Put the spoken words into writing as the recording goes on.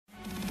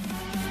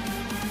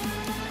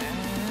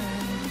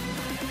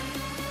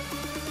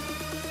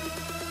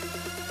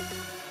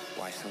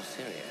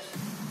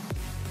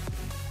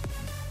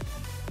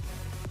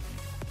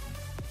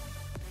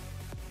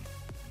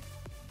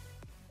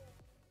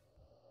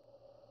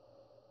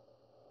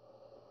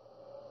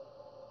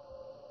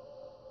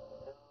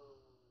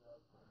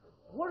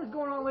What is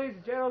going on, ladies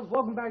and gentlemen?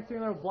 Welcome back to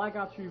another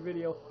Blackout 3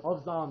 video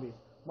of zombies.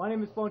 My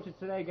name is Punch, and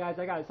today, guys,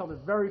 I got something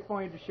very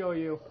funny to show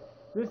you.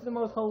 This is the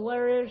most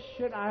hilarious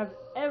shit I've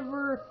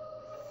ever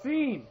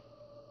seen.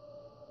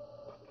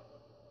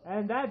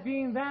 And that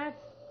being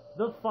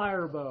the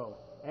fire bow.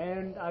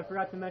 And I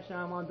forgot to mention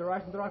I'm on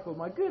Direction Rock with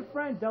my good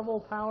friend Devil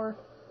Power.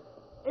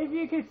 If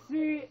you can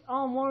see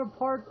on one of the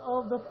parts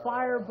of the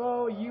fire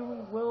bow,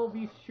 you will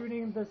be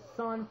shooting the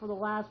sun for the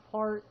last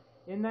part.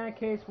 In that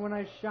case, when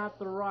I shot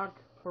the rock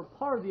for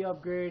part of the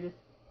upgrade,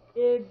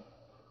 it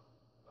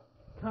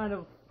kind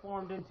of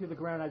formed into the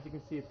ground. As you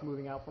can see, it's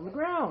moving out from the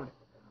ground,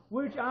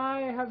 which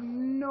I have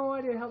no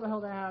idea how the hell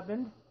that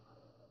happened.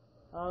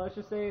 Let's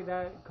just say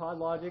that COD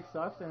logic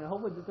sucks, and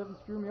hopefully this doesn't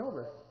screw me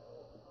over.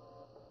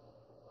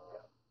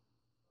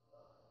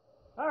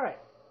 Alright.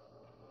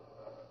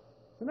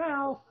 So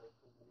now,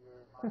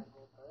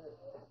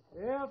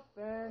 yep,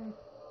 and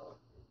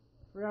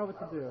figure out what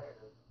to do.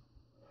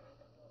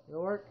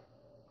 It'll work?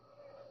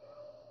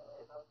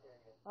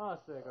 Oh,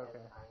 sick, okay.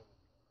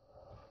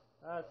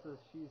 That's what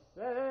she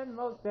said,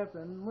 most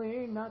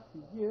definitely not to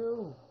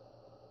you.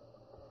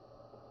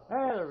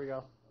 Hey, there we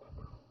go.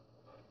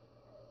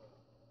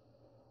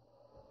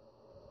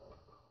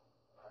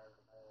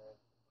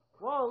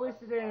 Well,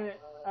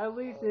 at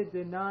least it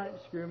did not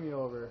screw me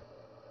over.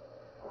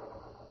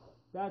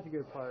 That's a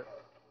good part.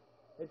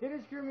 It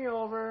didn't screw me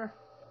over,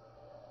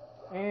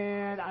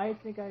 and I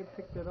think I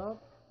picked it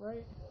up,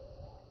 right?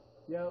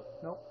 Yep,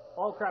 nope.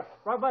 Oh crap,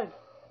 wrong button!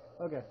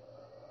 Okay.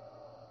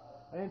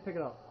 I didn't pick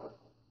it up.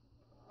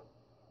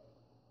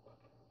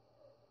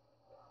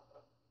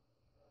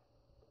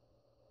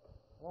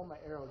 I want my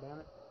arrow, damn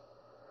it.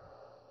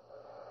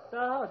 What the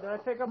hell? Did I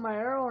pick up my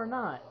arrow or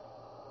not?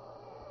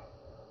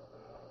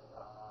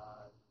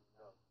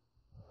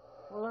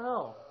 No. What the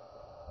hell?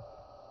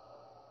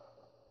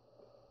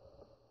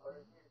 Or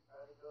if you're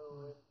trying to go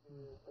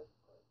into this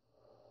place.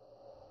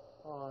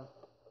 Hold on.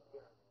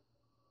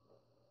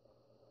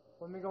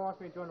 Flamingo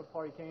wants me to join the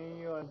party. Can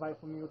you invite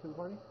Flamingo to the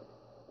party?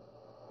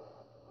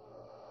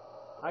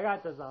 I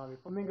got the zombie.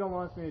 Flamingo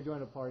wants me to join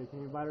the party. Can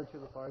you invite her to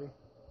the party?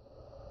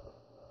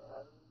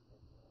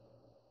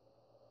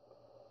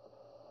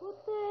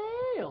 What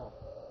the hell?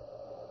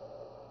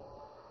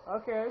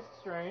 Okay, that's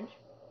strange.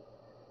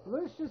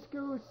 Let's just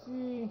go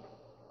see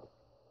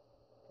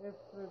if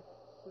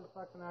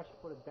I can actually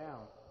put it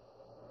down.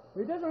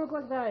 It doesn't look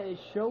like that it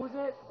shows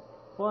it,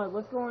 but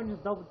let's go and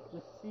just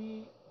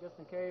see, just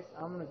in case.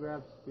 I'm gonna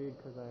grab speed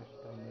because I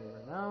actually need it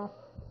right now.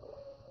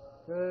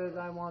 Because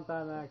I want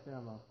that max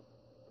ammo.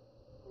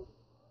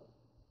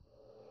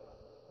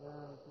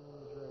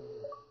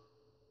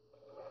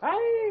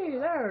 Hey,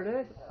 there it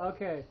is.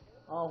 Okay,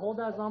 hold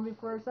that zombie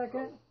for a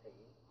second.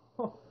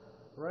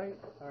 Right?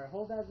 Alright,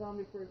 hold that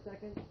zombie for a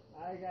second.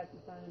 I got to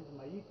sign into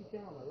my YouTube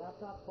channel on my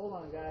laptop. Hold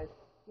on, guys.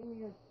 Give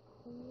me a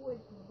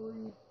quick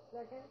brief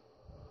second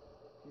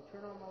to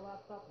turn on my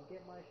laptop and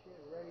get my shit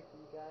ready for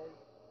you guys,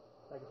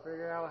 so I can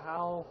figure out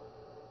how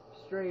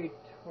straight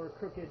or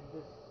crooked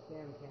this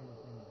damn camera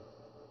thing is.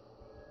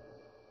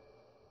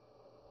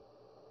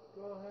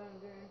 Go ahead and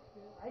get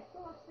into it. I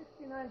still have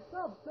 69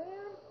 subs,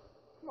 man.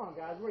 Come on,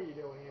 guys. What are you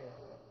doing here?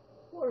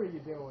 What are you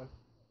doing?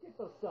 Get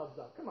those subs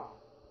up. Come on.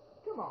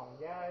 Come on,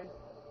 guys.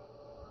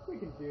 We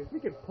can do this. We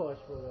can push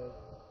for this.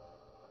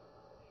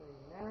 Show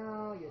you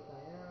now. Yes,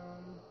 I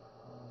am.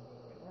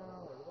 Right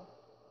now. There we go.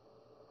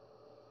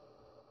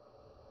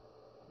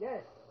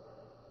 Yes.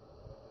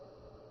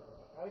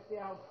 Now we see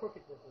how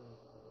crooked this is.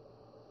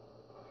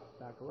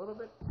 Back a little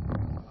bit.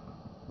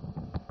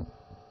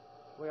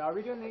 Wait, are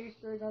we doing the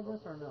Easter egg on this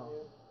or no?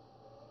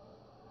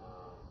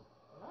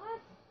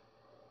 What?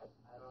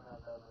 I don't have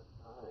that much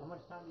time. How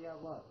much time do you have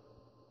left?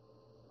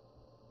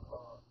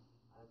 Well,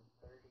 I'm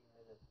 30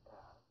 minutes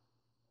past.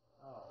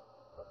 Oh.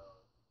 So,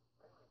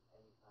 I think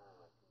any time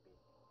I can be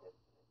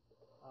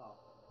disconnected.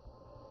 Oh.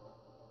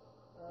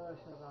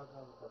 Should I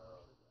go with that?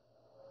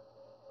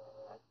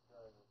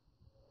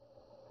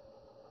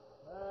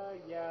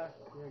 Yeah,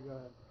 go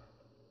ahead.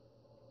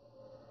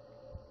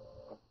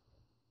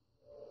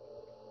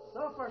 So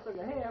far, so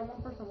good. Hey, I have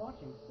one person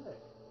watching. Sick.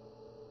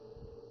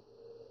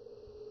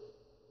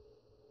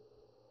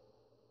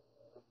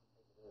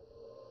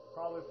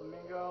 Probably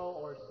Flamingo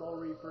or Soul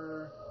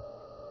Reaper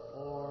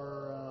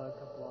or a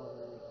couple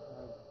others.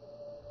 I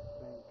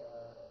think,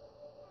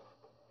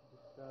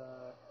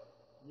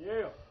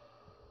 yeah.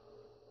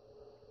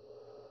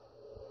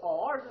 Oh,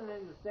 ours isn't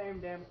in the same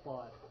damn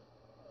spot.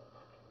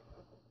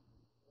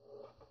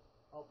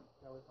 Oh,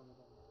 that was something.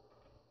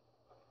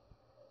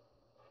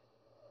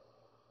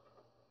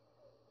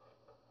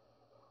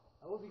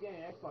 I will be getting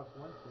an Xbox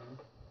One soon,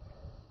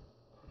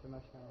 which I'm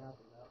actually kind of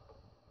happy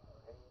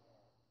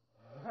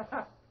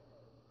about.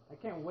 I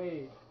can't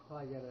wait till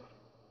I get it.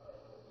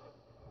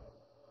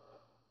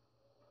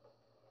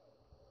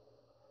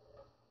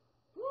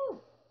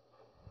 Woo!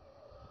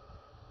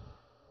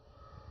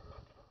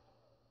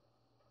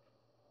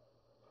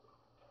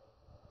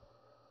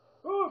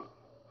 Ooh!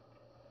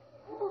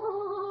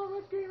 Oh,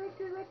 rescue!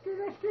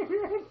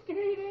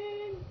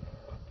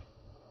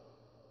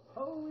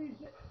 Holy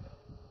shit!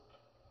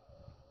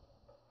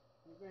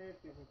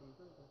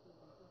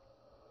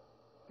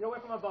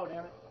 bow,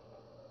 damn it.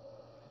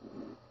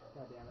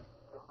 God damn it.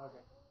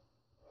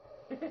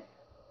 Okay.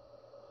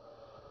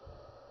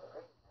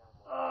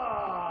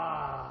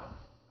 Ah!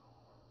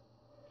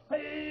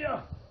 Hey!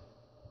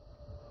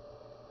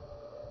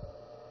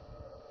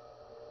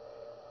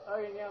 Oh,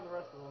 yeah, the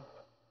rest of them.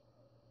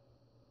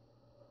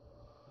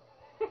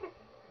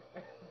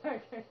 I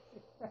can't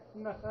see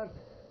nothing.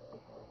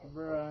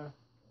 Bruh.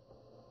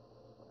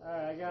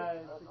 Alright, I got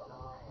it.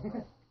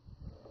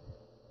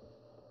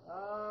 I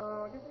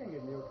guess I can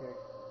get mule kick.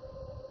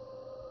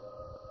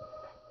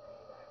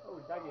 Oh,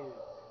 doggies.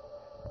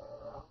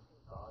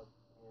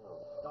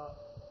 Stop.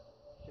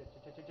 Shit.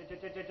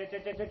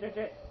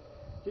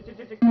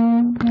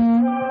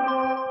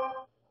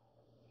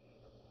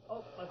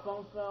 Oh, my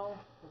phone fell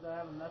because I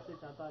have a message.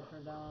 I thought I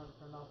turned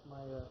off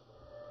my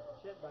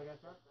shit, but I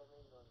guess not.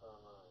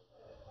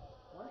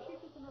 Why is she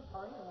keeping her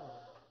party or not?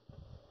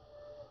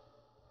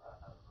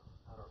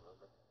 I don't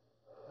remember.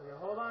 Okay,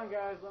 hold on,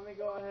 guys. Let me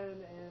go ahead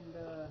and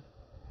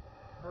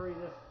hurry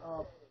this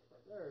up.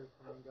 There's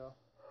flamingo.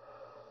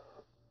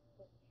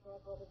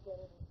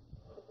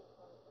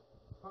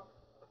 Huh?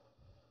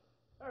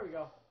 There we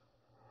go.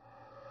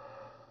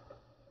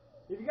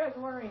 If you guys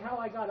are wondering how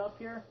I got up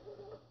here,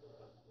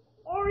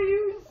 are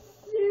you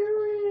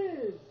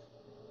serious?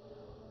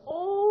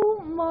 Oh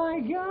my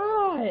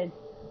god!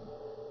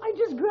 I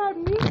just grabbed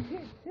meat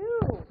kick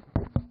too!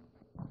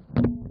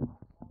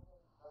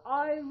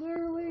 I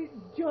literally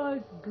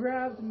just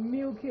grabbed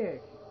meal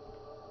kick.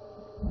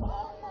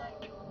 Oh my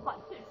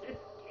god, this is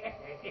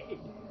scary!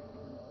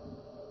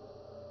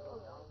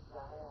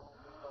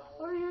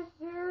 Are you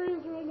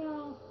serious right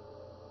now?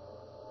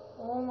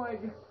 Oh my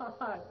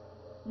god!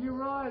 You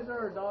realize there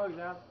are dogs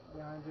out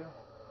behind you?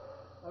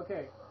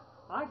 Okay,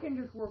 I can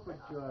just work with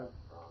Jug.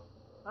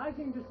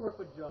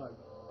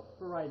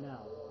 For right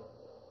now.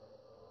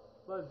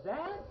 But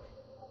that?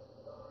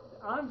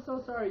 I'm so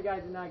sorry you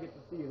guys did not get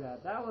to see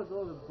that. That was a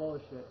little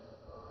bullshit.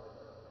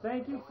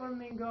 Thank you,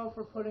 Flamingo,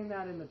 for putting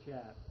that in the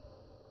chat.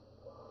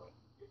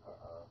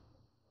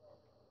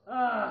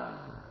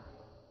 Ah.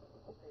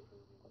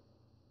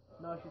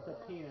 No, she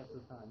said penis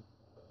this time.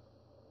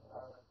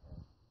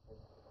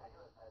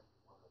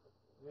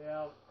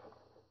 Yeah.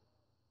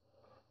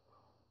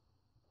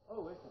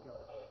 Oh, where'd she go?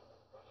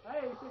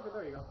 Hey, secret,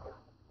 there you go.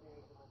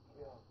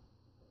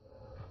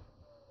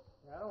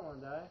 Yeah, I don't want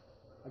to die.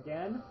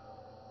 Again?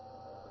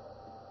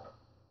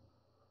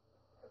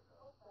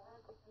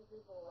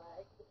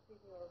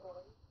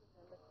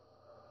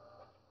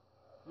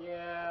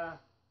 Yeah.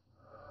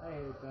 I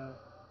hate that.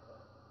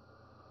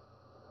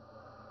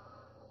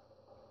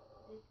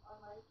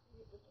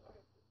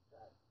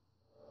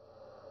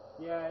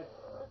 Yeah,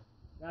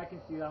 I can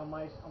see that on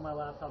my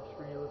laptop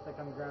screen. It looks like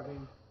I'm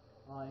grabbing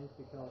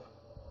insta kill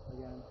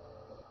again.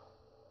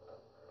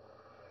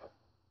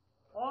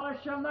 Oh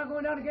shit! I'm not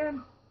going down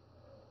again.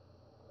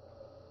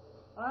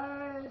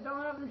 I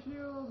don't have the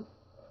shield.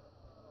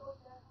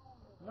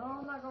 No,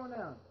 I'm not going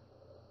down.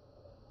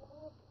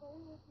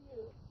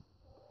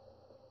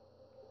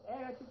 Hey,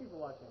 I got 2 people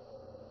watching.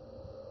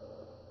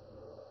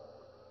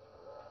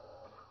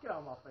 Get out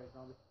of my face,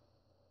 zombie.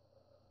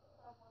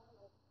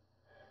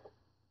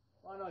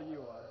 Well, I know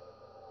you are.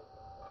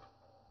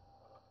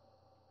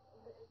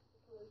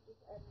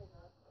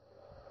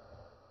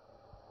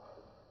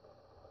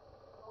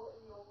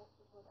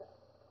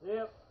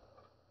 Yep.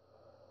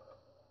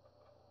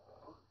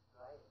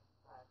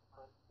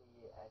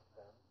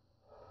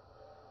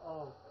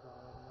 Oh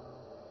god, no.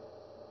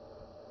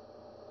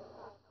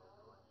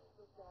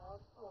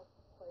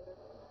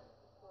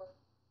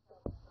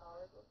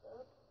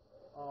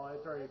 Oh,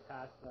 it's already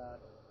past that.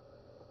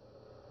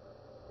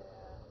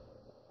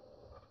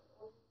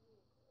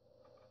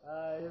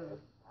 His...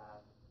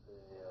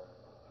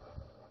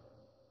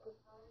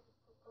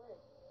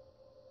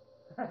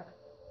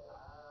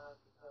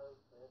 Because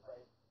if I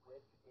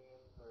switch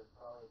games or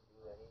probably do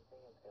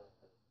anything, it's going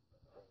to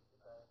change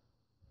that.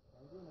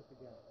 I'm doing this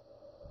again.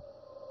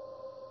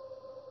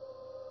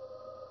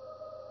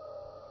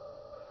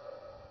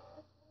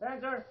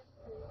 Answer!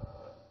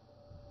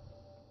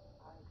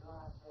 I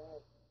dropped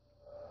it.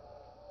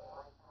 I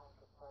found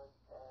the punch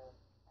and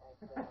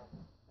XM.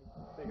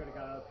 They could have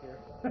got up here.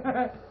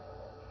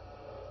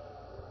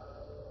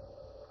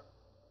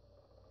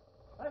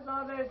 Hi,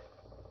 zombies!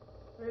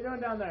 What are you doing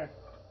down there?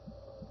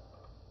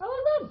 How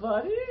was that,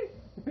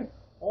 buddy?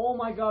 Oh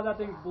my god, that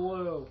thing's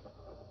blue.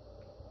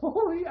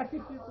 Holy, I can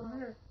see it from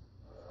here.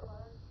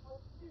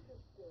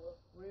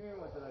 What do you mean,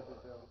 what did I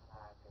just do?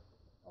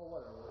 Oh,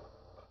 whatever.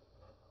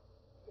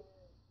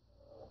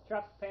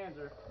 Trap the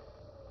Panzer.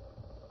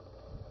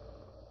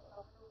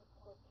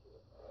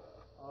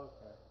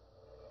 Okay.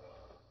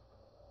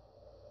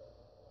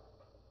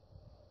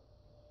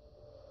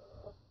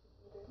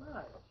 Not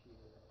a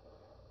cheater.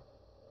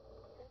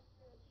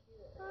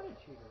 Not a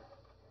cheater.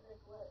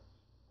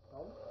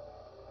 Oh.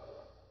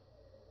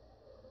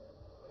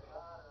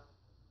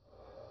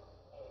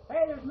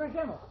 Hey, there's my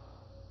ammo.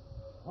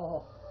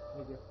 Oh,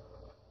 thank you.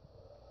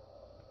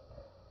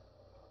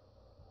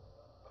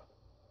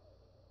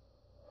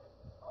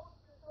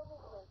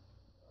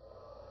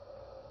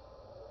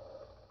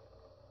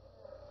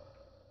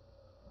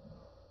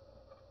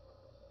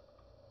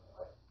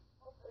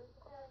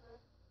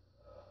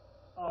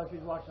 if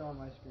he's watching on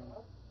my screen.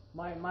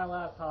 My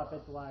laptop,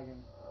 it's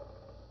lagging.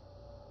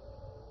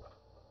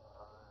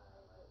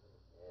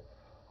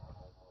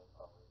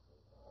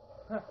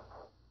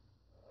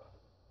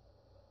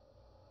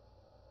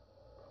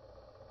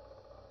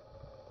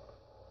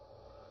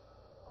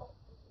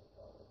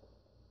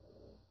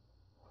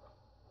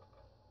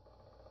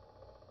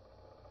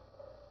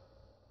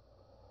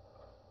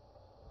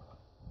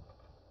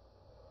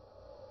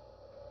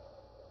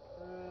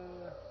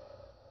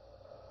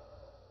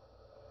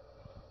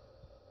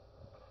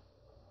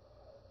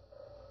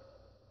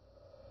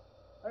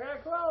 I got a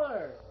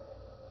crawler!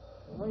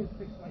 Let me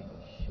fix my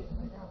shit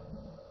right now.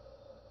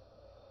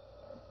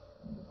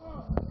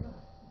 Oh my god.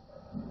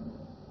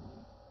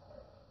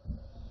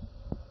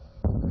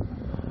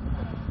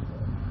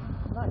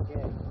 I'm not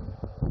gay.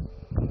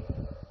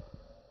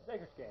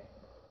 Baker's gay.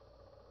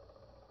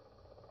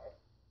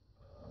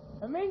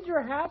 That means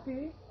you're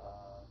happy.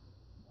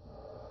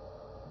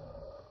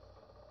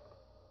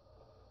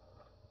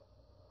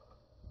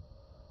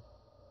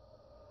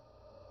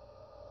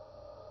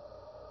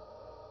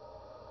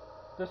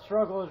 The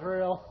struggle is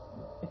real.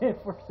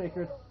 For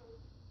sacred.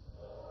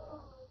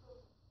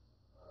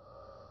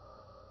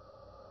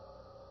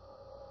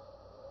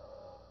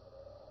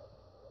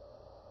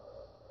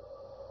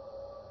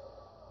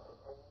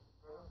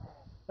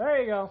 There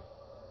you go.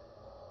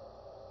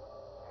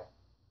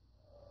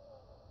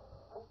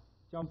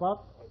 Jump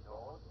up.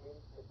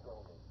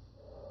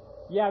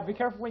 Yeah, be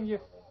careful when you...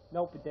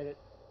 Nope, it did it.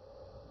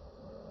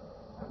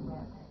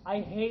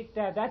 I hate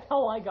that. That's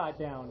how I got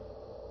down.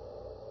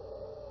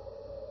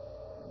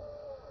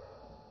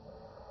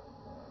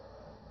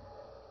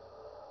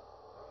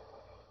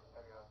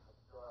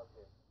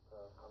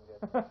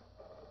 It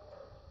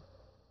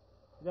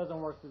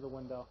doesn't work through the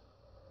window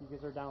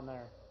because they're down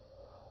there.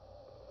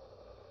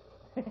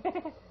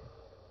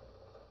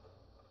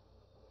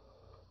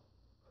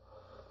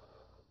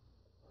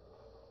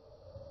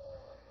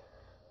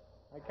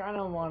 I kind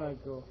of want to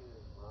go.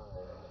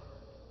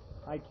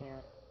 I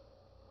can't.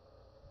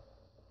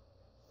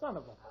 Son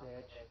of a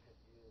bitch.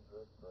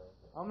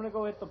 I'm gonna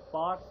go hit the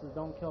box that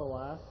don't kill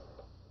last.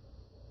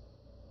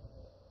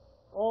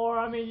 Or,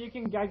 I mean, you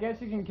can, I guess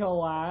you can kill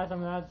last. I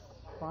mean, that's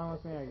fine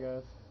with me, I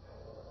guess.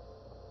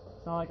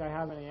 It's not like I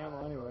have any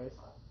ammo anyways.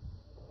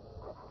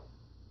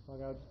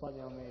 Like, I'll just let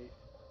you on me.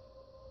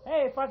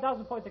 Hey,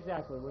 5,000 points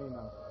exactly. What do you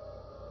know?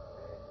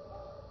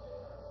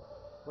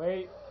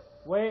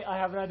 Wait, I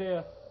have an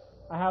idea.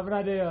 I have an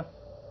idea.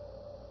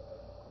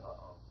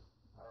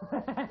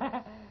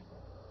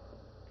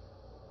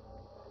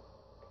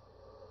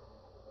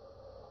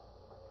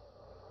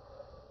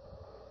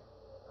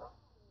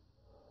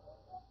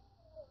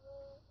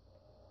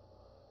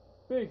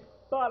 Big,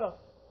 bada,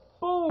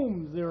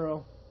 boom,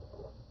 0.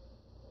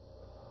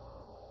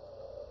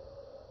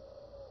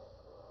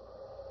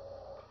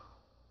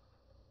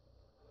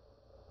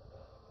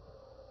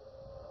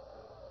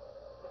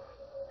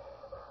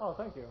 Oh,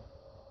 thank you.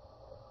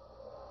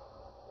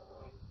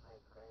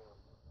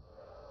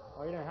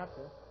 Oh, you didn't have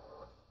to.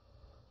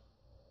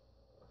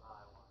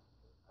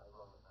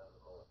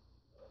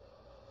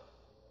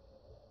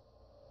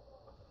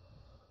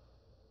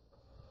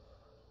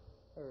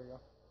 There we go.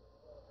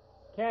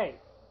 Okay.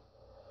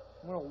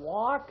 I'm gonna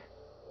walk.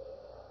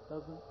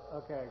 Doesn't.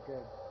 Okay,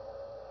 good.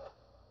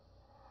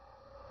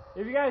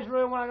 If you guys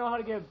really want to know how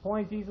to get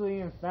points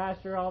easily and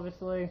faster,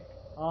 obviously,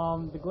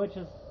 the glitch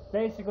is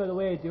basically the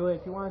way to do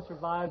it. If you want to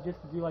survive, just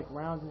to do like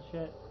rounds and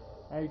shit,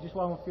 and you just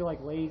want to feel like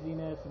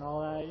laziness and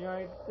all that, you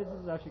know, this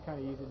is actually kind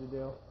of easy to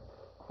do.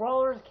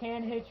 Crawlers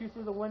can hit you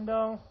through the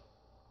window,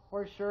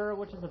 for sure,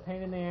 which is a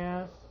pain in the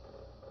ass,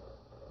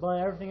 but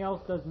everything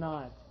else does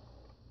not.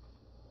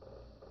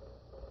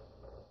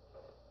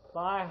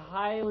 But I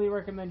highly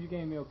recommend you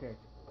getting meal kick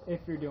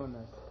if you're doing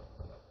this.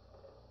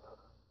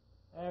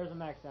 There's a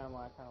max ammo,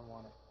 I kind of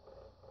want it.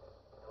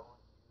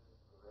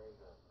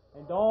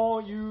 And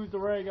don't use the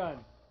ray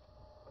gun.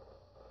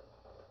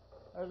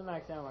 There's a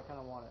max ammo, I kind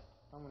of want it.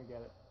 I'm gonna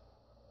get it.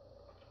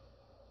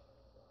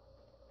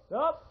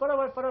 Oh,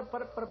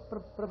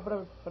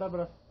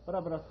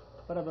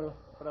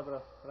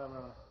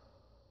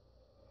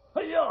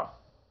 Hiya!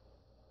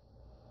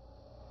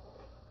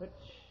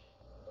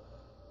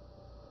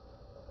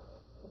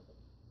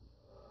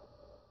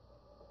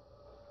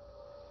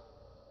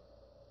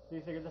 See,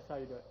 Sigurd, that's how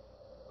you do it.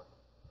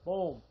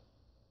 Boom.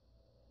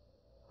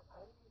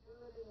 How do you do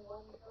it in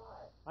one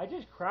shot? I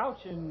just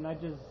crouch and I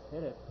just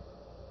hit it.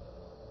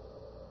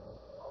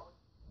 Oh,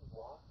 you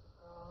walk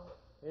across?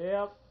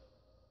 Yep.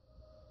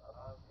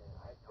 Okay,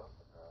 I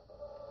jumped across.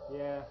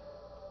 Yeah.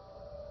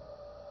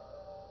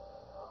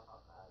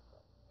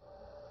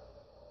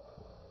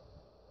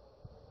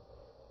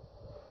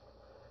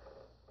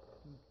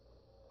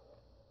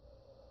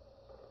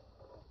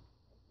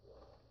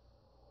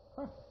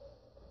 Huh.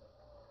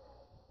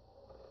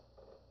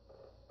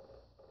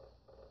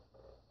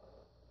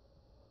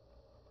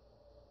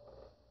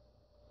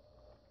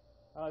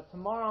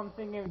 Tomorrow I'm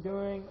thinking of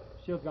doing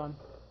shield gun.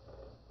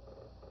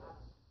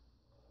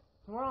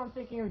 Tomorrow I'm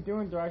thinking of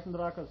doing Dragon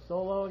Draco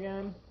solo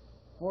again.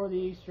 for the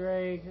Easter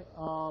egg.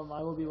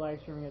 I will be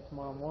live streaming it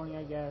tomorrow morning,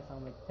 I guess.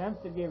 I'm gonna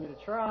attempt to give it a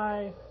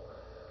try.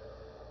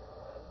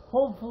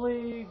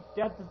 Hopefully,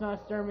 death does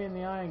not stare me in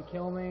the eye and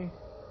kill me.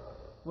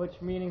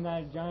 Which meaning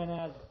that giant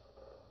ass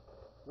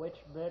witch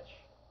bitch,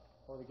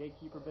 or the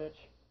gatekeeper bitch.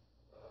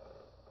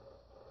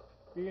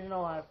 You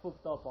know I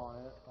flipped up on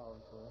it,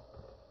 obviously.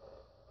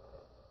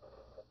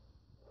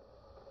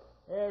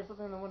 Hey, there's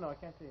something in the window. I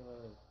can't see what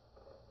it is.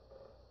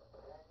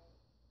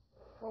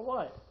 For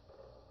what?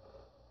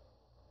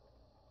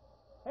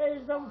 Hey,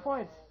 there's double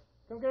points.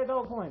 Come get a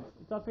double points.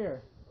 It's up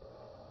here.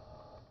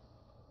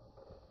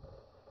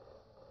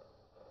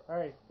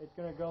 Alright, it's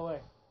gonna go away.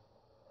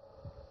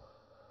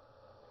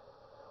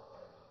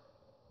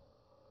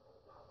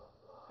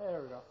 Hey,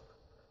 there we go.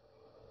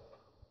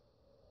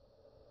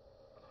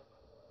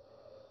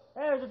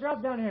 Hey, there's a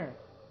drop down here.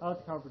 Oh,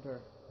 it's a carpenter.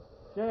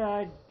 Yeah,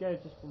 I get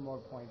it just for more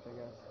points, I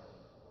guess.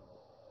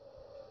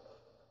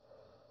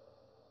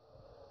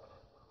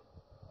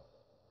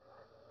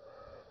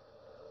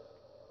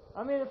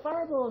 I mean, the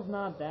fireball is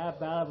not that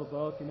bad of a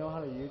bow if you know how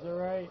to use it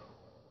right.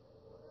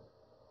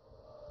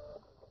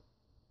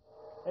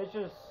 It's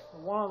just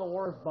one of the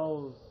worst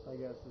bows, I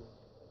guess.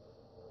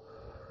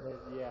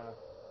 Yeah.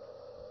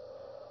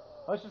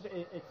 It's just,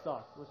 it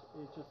sucks. It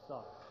just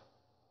sucks.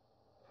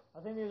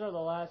 I think these are the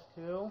last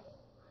two.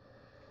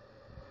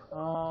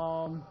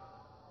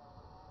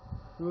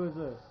 Who is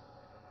this?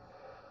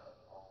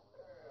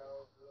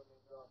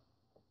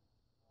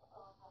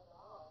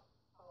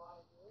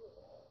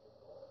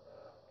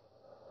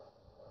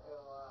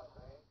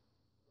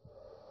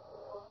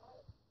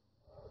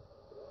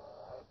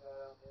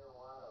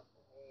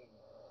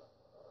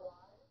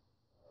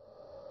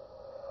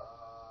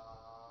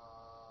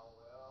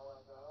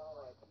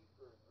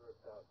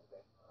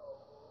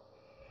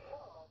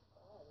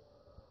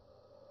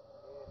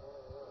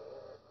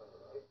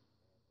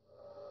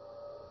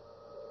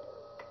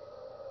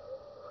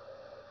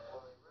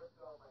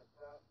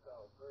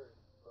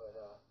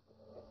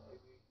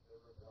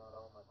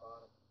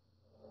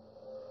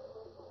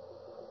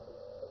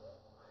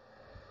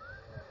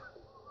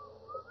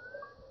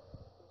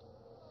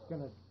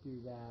 Gonna do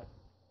that.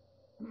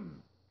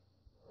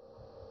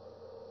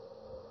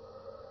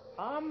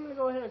 I'm gonna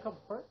go hit a couple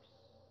perks.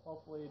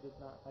 Hopefully it does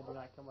not, I do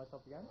not kill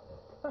myself again.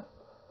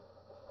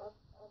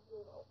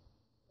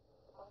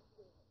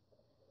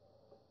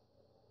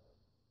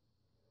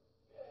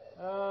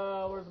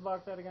 Where's the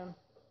box at again?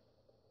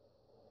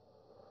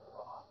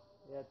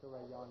 Yeah, it's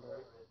right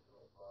yonder.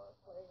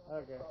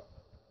 Okay.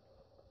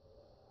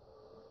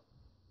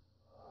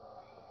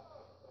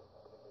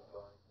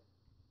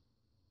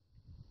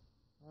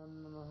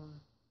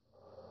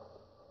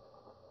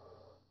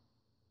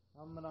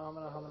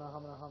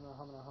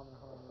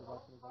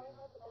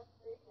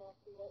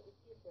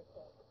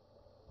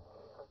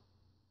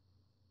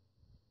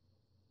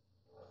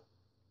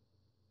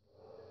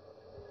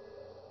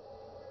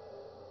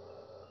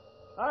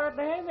 I got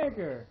the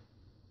haymaker!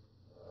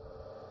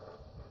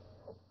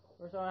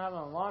 First one I haven't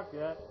unlocked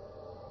yet.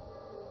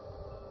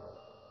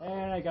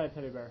 And I got a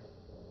teddy bear.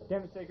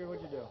 Damn it, Sacred,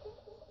 what'd you do?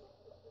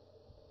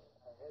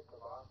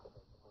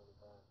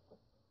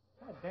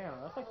 God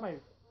damn, that's like my...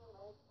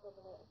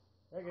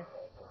 There you go.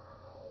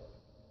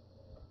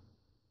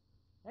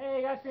 Hey,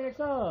 you got Phoenix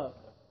up!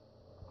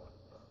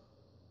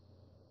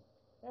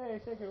 Hey,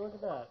 Sacred, look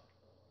at that.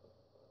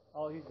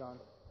 Oh, he's gone.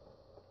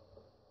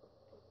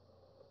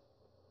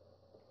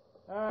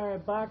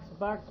 Alright, box,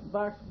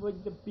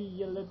 would you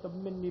be a little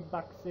mini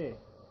boxy?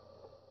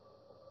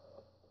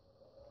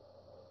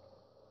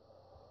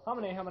 How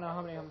many?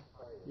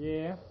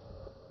 Yeah.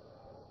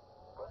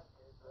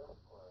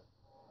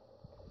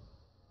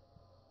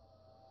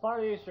 Part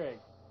of the Easter egg.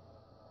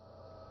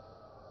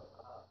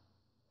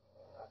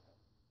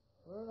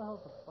 Where the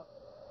hell's the fuck?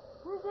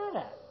 Where's that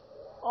at?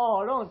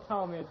 Oh, don't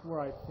tell me it's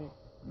where I think.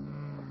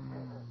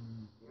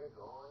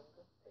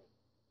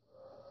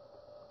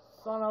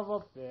 Son of a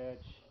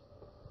bitch.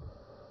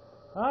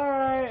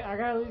 Alright, I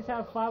gotta at least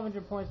have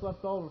 500 points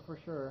left over for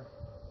sure.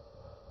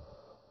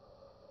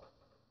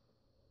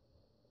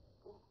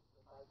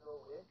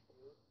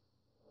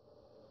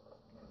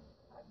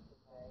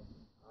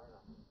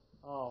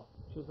 Oh,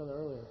 she was done it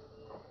earlier.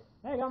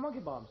 Hey, I got monkey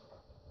bombs.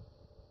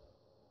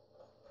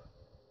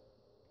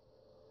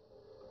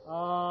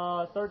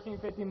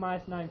 1350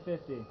 minus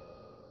 950.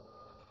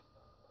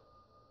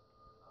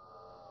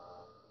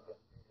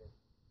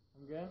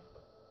 I'm good? Are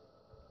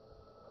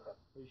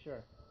you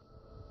sure?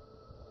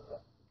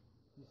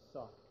 You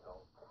suck.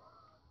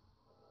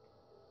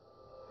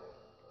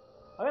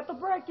 I got the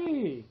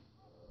brekkie!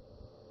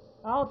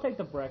 I'll take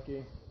the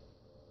brekkie.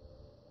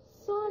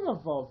 Son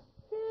of a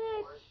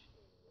bitch!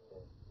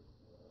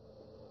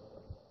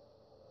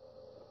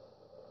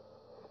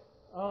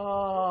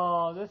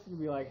 Oh, this is gonna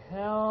be like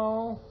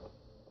hell.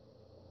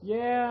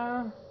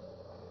 Yeah.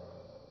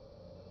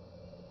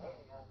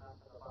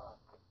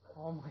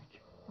 Oh my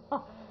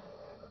god.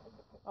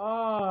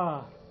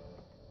 Ah.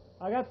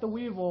 I got the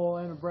Weevil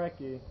and a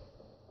brekkie.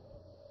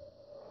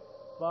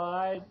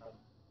 But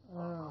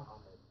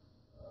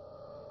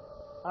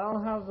I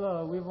don't have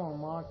the Weevil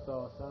unlocked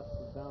though, so that's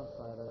the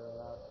downside of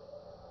that.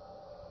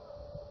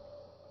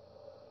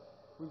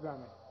 Who's got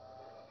me?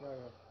 Get out of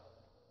here.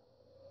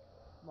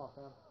 Come on,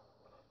 fam.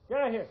 Get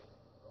out of here!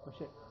 Oh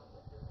shit.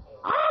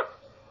 Ah!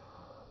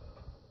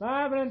 Not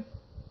happening!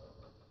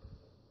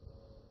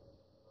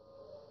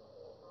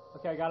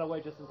 Okay, I got away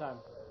just in time.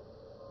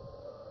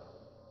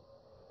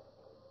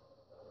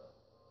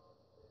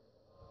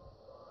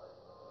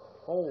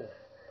 Four,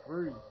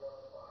 3,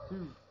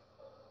 2.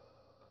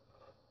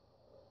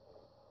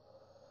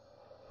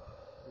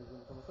 He's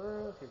gonna come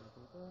through. He's gonna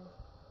come through.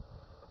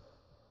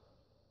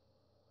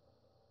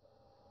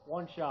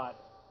 One shot.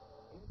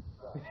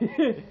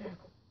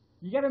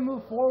 You gotta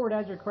move forward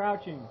as you're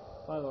crouching,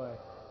 by the way.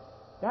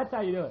 That's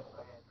how you do it.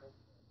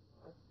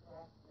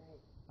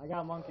 I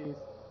got monkeys.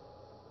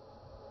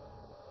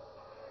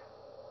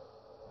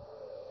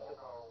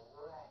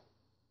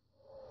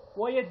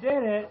 Well, you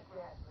did it.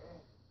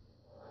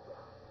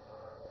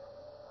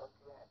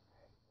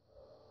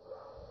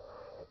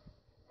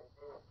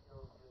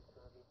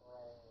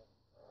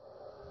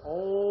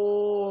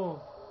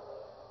 Oh.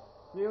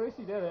 See, at least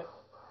you did it.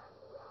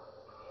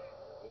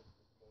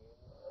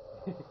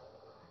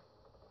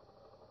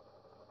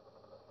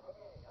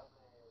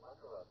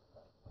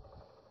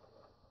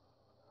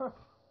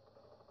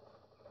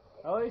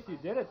 At least you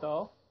did it,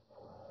 though.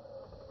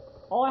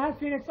 Oh, I had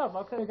Phoenix up.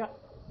 I could have got...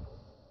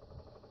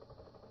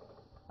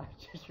 I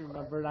just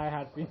remembered I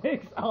had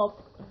Phoenix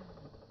up.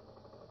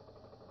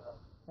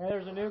 Hey,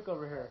 there's a nuke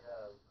over here.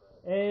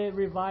 It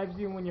revives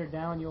you when you're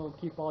down. You'll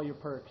keep all your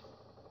perks.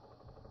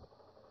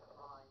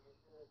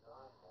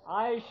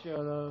 I should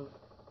have.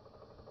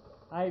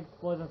 I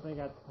wasn't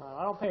thinking at the time.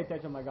 I don't pay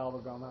attention to my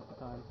gobble gum half the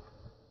time.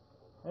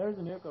 There's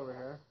a nuke over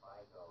here.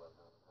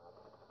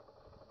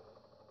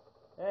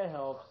 It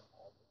helps.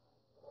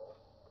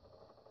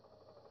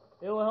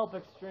 It will help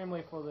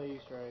extremely for the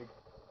Easter egg.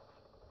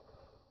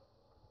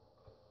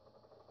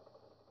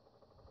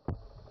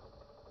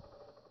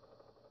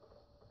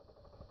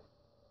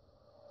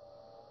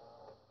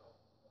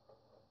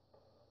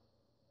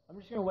 I'm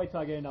just gonna wait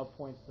till I get enough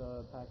points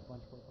to pack a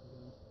bunch of points.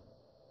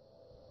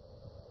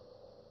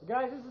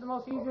 Guys, this is the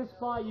most easiest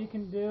spot you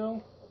can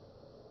do,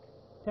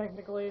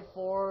 technically,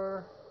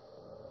 for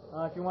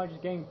if you want to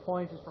just gain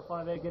points just for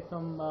fun of it. Get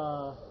some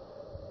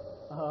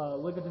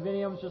look at the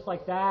videos just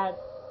like that.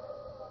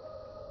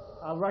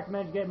 I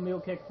recommend you get Mule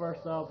Kick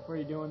first though before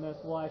you're doing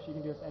this. Well, actually,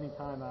 you can do this any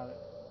time at it,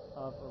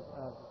 but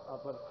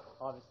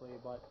obviously,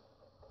 but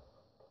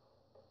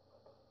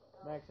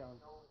max ammo.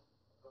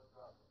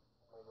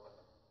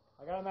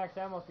 I got a max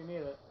ammo if you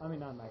need it. I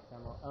mean, not max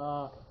ammo.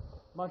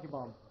 Monkey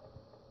bomb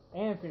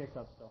and Phoenix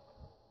up still.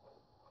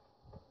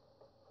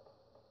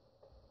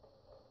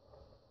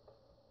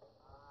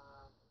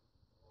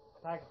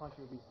 Pack a punch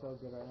would be so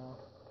good right now.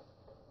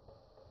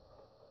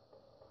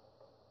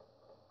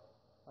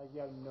 Like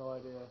you have no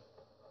idea.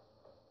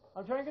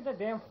 I'm trying to get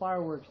the damn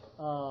fireworks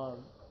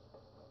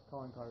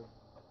calling card.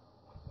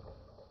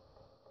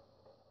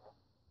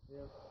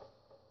 Yep.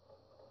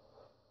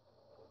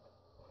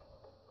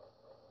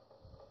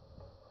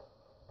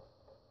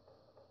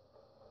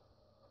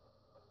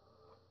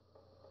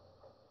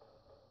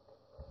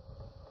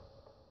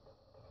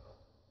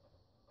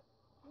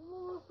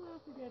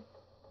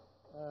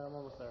 I'm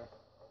almost there.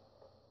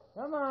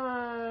 Come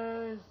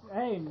on!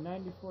 Hey,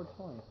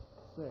 94.20.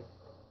 Sick.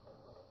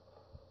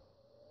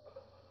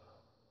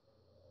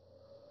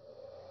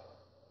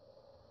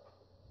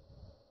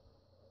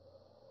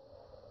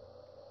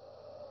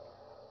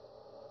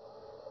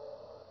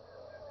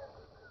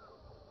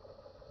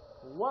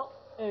 Well,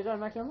 hey, is that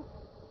max ammo?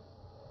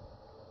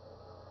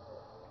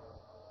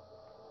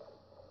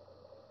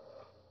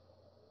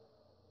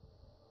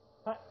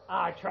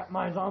 I trapped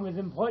my zombies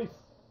in place.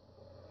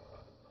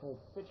 Oh,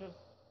 bitches.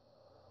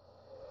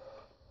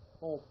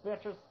 Oh,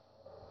 bitches.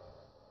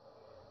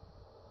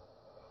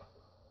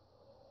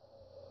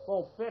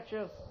 Oh,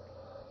 bitches.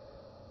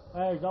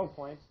 There's no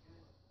points.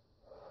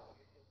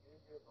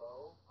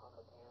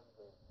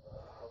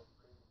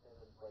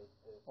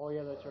 Oh,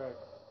 yeah, that's right.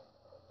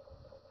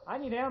 I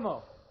need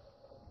ammo.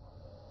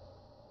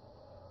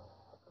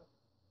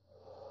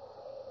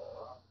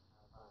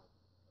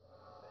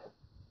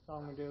 So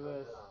I'm gonna do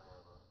this.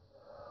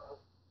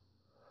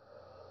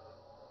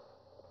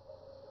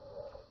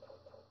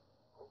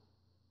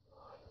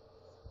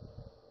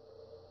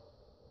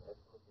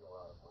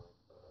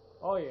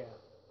 Oh yeah.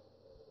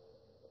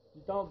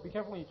 Just don't be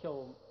careful when you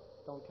kill.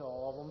 Don't kill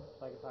all of them.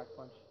 So I can pack a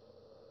punch.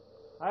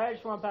 I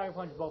just want to pack a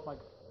punch both my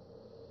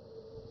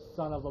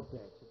son of a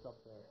bitch. It's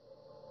up there.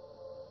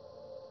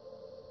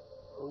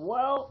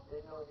 Well,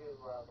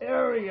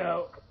 there we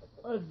go.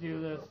 Let's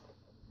do this.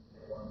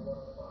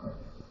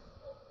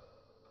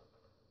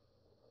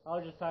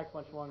 I'll just pack a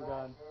punch one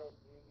gun.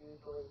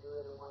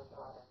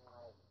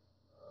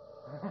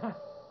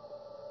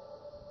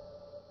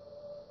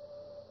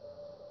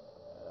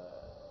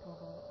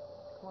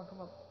 Come on,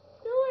 come on.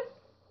 Do it!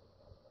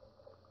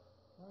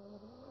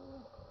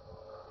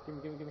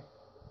 Gimme. It's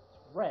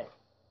red.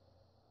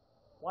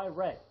 Why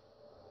red?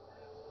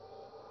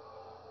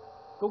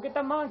 Go get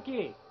the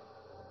monkey!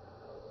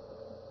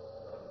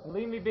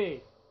 Leave me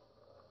be.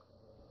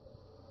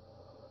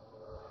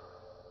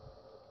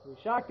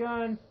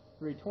 Shotgun,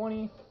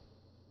 320.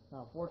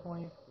 No,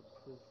 420.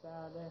 Which is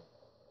sad. Hey.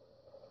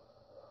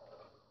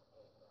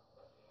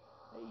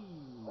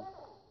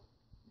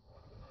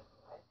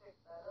 I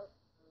picked that up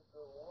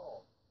through the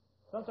wall.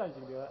 Sometimes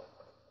you can do it.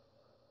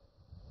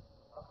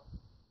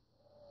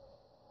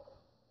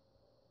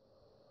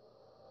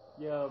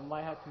 You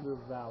might have to move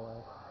that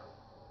way.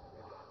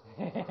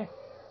 I don't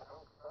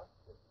trust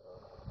it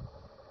though.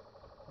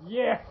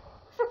 Yeah!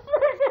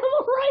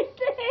 Right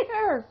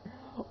there!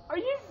 Are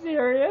you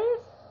serious?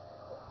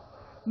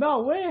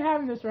 No, we ain't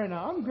having this right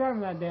now. I'm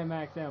grabbing that damn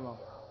max ammo.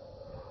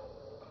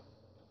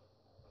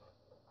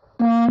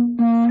 Go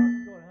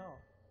to hell.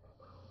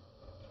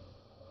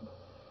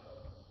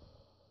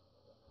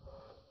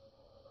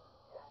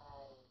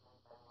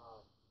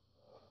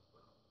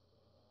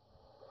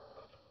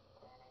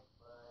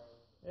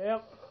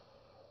 Yep.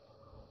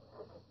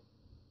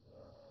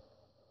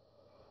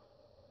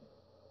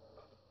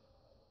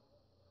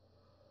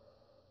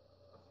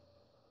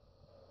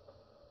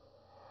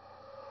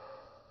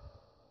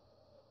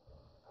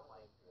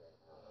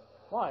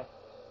 Why?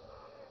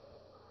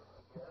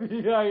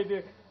 Yeah, you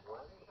do.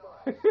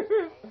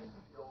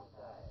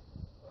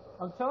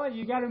 I'm telling you,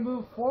 you gotta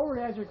move forward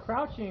as you're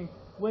crouching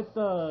with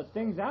the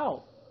things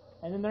out.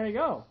 And then there you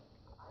go.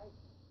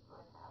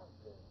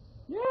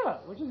 Yeah,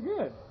 which is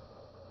good.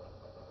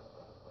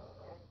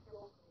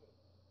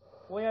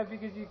 Well, yeah,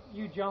 because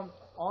you jumped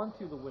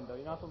onto the window.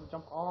 You're not supposed to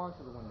jump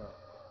onto the window.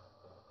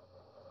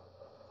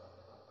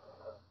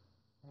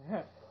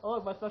 Oh,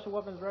 look, my special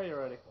weapon's ready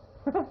already.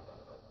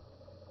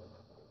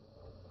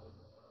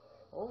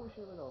 Oh,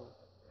 shit, we go.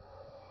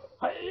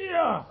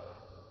 Hiya!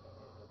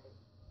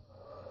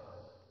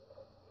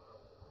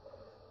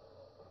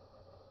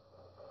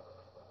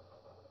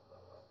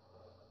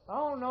 I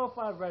don't know if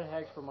I have red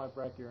hex for my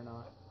breckie or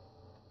not.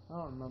 I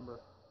don't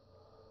remember.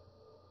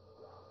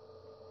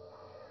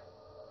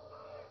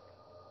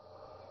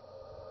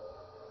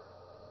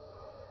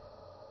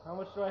 How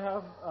much do I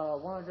have?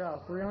 100 out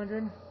of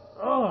 300?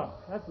 Ugh,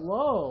 that's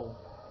low.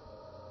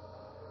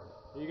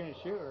 Are you gonna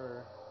shoot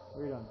or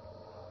are you done?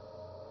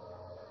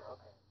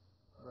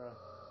 Bruh.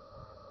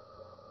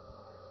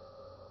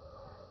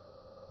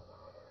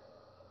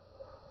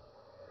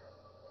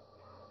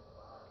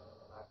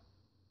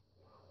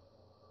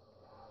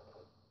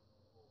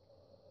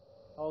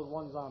 That was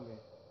one zombie.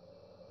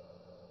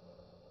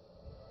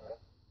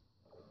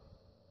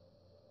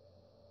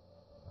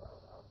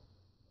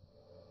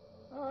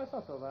 Oh, that's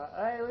not so bad.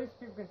 Hey, at least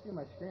people can see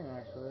my screen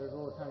actually. There's a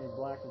little tiny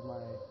black of my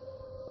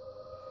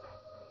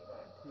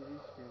TV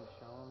screen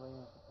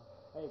showing.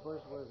 Hey, where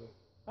is it?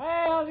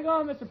 Hey, how's it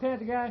going, Mr.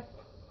 Panther guy?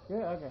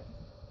 Good, okay.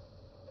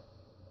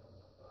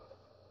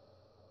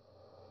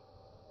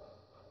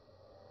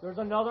 There's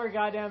another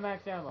goddamn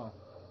max ammo.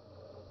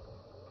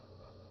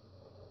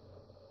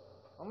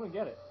 I'm gonna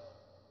get it.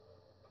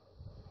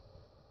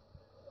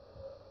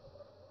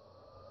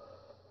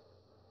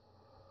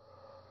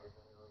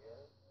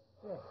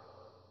 Yeah.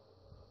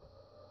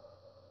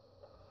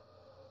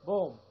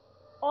 Boom.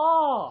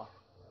 Oh!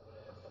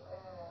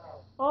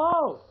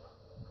 Oh!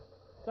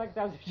 Second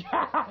time's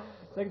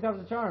second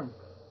time's a charm.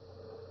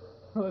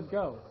 Let's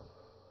go.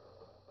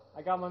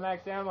 I got my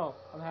max ammo.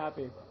 I'm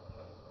happy.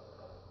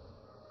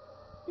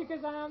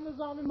 Because I am the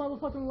zombie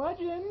motherfucking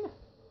legend.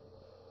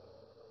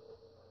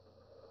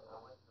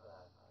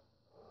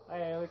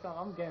 Hey, at least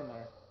I'm getting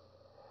there.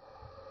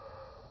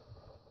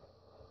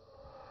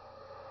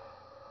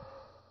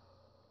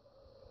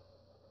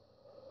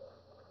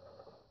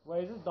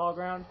 Wait, is this dog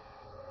round?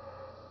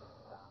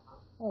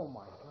 Oh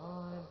my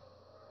god.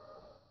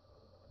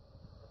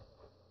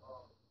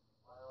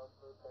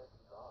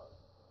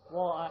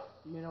 Well,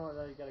 you know what,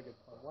 you got a good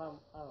point. Well,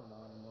 I don't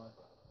know anymore.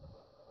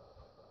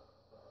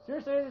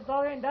 Seriously, this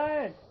dog ain't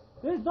dying!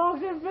 This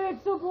dog's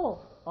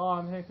invincible! Oh,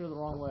 I'm heading through the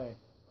wrong way.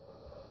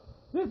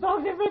 This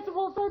dog's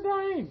invincible, it's not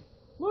dying!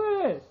 Look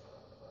at this!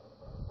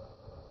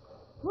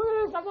 Look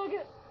at this, I'm not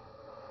getting...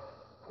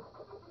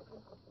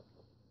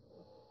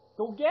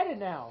 Go get it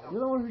now!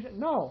 You're the one who should...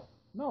 No!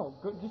 No,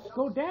 just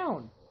go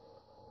down!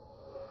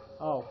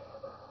 Oh.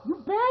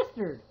 You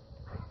bastard!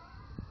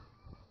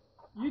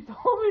 You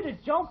told me to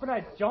jump and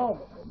I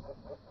jumped!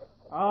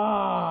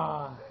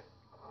 Ah!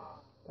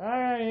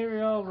 Alright, here we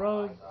go,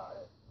 Rose.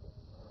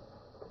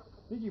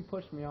 I think you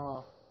pushed me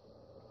off.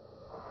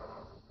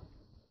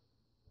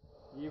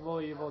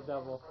 Evil, evil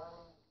devil.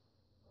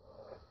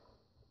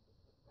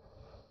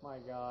 My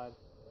god.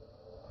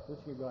 This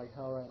is gonna be like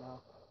hell right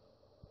now.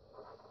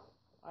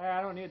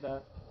 I don't need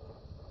that.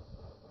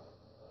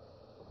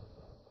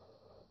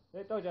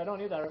 I told you I don't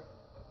need that.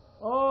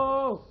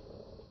 Oh!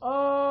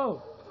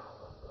 Oh!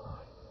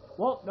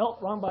 Whoa,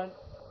 nope, wrong button.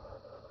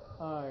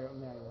 Alright, I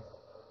guess.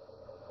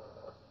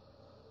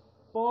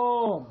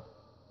 Boom!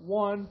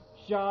 One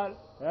shot,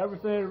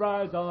 everything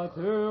rides on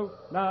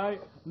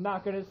tonight.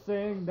 Not gonna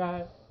sing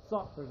that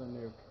song. There's a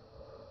nuke.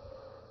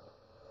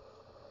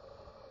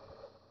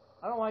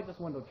 I don't like this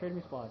window. Trade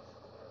me spots.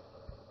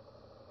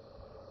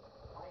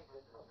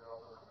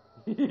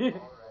 Already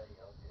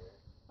up here.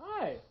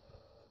 Hi.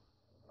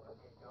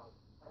 Okay, go.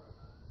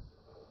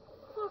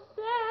 Fuck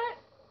that.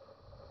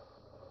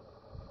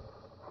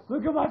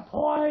 Look at my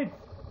points.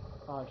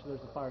 Oh, actually,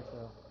 there's a fire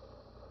sale.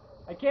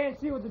 I can't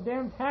see with the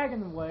damn tag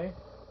in the way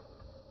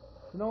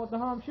to know what the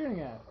hell I'm shooting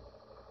at.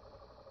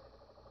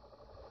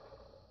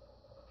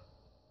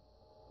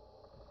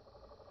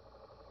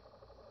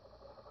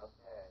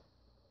 Okay.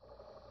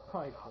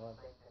 Like I'm what?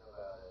 thinking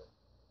about it.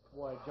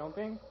 What,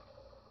 jumping?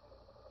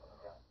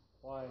 Yeah.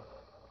 Why? I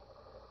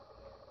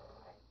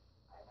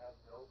have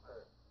no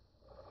purse.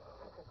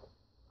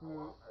 I Hmm,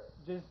 want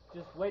purse.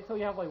 just wait till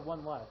you have like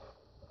one left.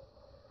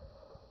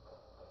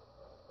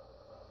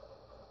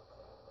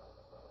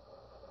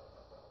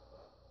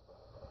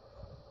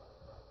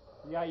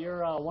 You got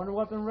your wonder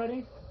weapon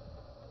ready?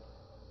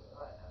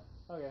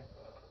 Oh, yeah. Okay.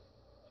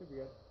 Should be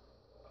good.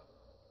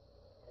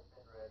 It's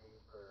been ready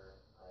for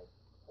like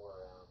 4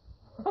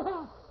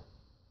 rounds.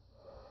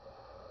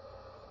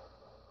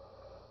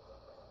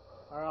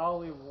 Alright, I'll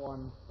leave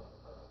one.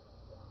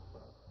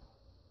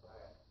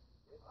 Alright.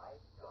 If I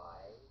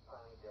die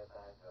trying to get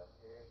back up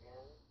here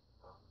again,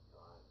 I'm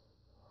done.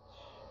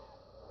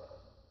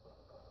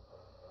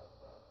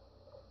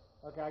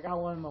 Okay, I got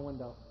one in my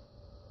window.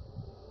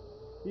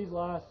 He's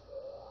lost.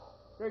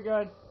 You're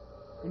good.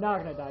 You're not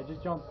gonna die,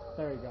 just jump.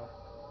 There you go.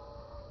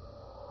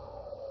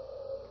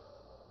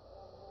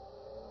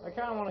 I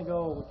kinda wanna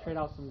go trade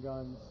out some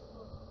guns.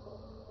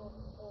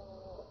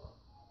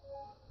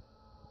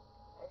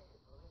 Hey,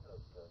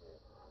 Flamingo's still here.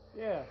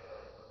 Yeah.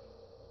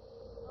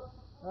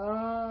 I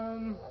thought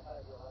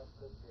you lost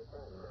this to your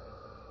friend.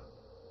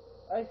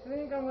 I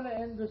think I'm gonna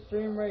end the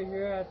stream right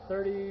here at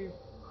 30,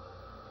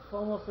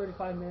 almost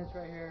 35 minutes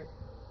right here.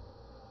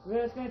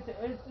 It's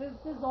this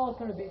is all it's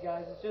gonna be,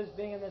 guys. It's just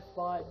being in this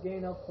spot,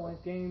 gaining up points,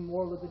 gaining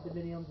more with the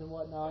diviniums and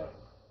whatnot.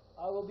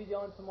 I will be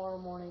on tomorrow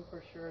morning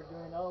for sure,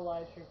 doing another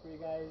live stream for you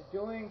guys,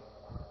 doing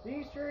the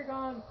Easter egg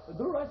on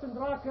Duras and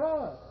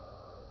Draka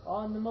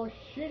on the most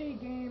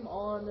shitty game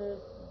on this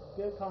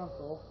good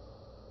console.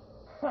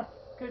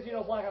 Because, you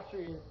know, Black Ops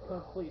 3 is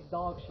complete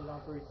dog shit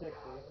on 360.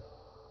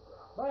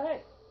 But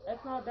hey,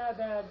 that's not that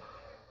bad.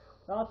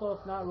 Also,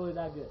 it's not really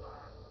that good.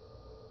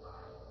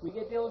 We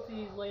get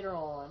DLCs later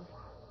on.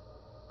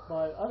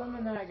 But other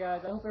than that,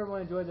 guys, I hope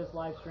everyone enjoyed this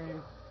live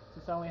stream.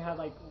 Since I only had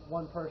like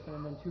one person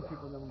and then two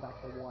people, and then went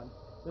back to one.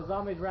 The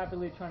zombie's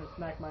rapidly trying to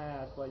smack my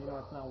ass, but you know,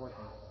 it's not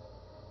working.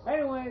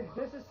 Anyways,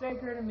 this is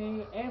Sacred to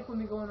me and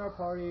Flamingo in our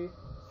party.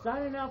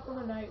 Signing out for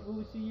the night. We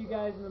will see you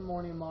guys in the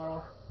morning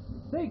tomorrow.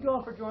 Thank you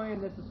all for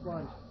joining. This is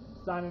Sponge.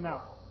 Signing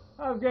out.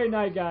 Have a great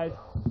night, guys.